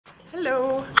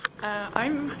Hello,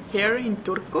 I'm here in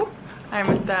Turku. I'm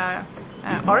at the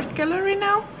art gallery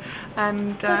now,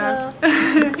 and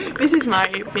this is my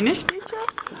Finnish teacher,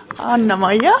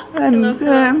 Anna-Maija,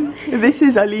 and this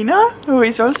is Alina, who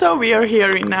is also, we are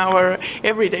here in our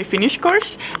Everyday Finnish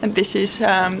course, and this is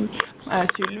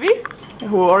Sylvi,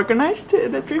 who organized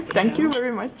the trip. Thank you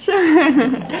very much.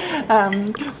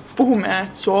 Puhumme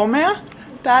suomea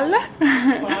täällä.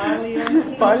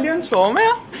 Paljon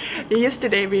suomea.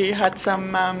 Yesterday we had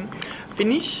some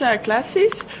Finnish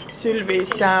classes.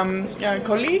 Sylvi's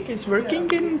colleague is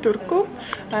working in Turku,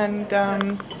 and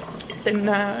then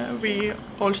we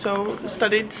also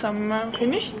studied some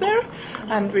Finnish there,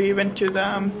 and we went to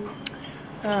the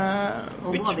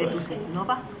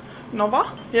Nova.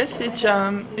 Yes, it's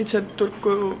a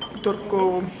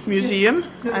Turku museum,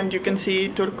 and you can see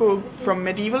Turku from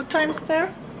medieval times there.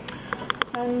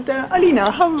 And Alina,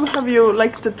 how have you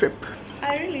liked the trip?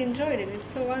 I really enjoyed it.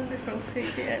 It's a wonderful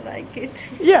city. I like it.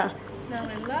 Yeah. Now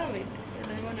I love it.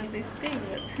 And I wanted this thing,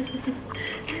 but...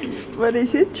 What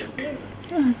is it?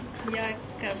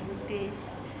 Jakabuti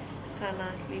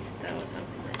sanalista or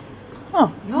something like that.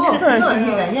 Oh, joo, se on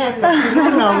hyvä.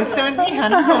 Jääkaappi. Se on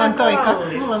ihan, mulla on toi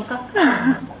kaksi. Mulla on kaksi.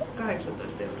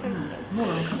 18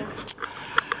 €.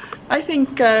 I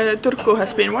think Turku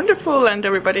has been wonderful and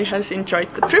everybody has enjoyed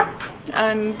the trip,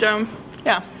 and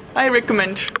yeah, I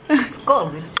recommend.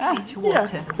 Skål. Beach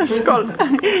water. Yeah, skål.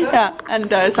 Yeah,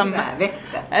 and some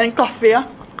and coffee.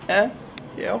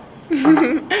 Yeah.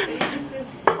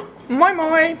 Moi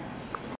moi.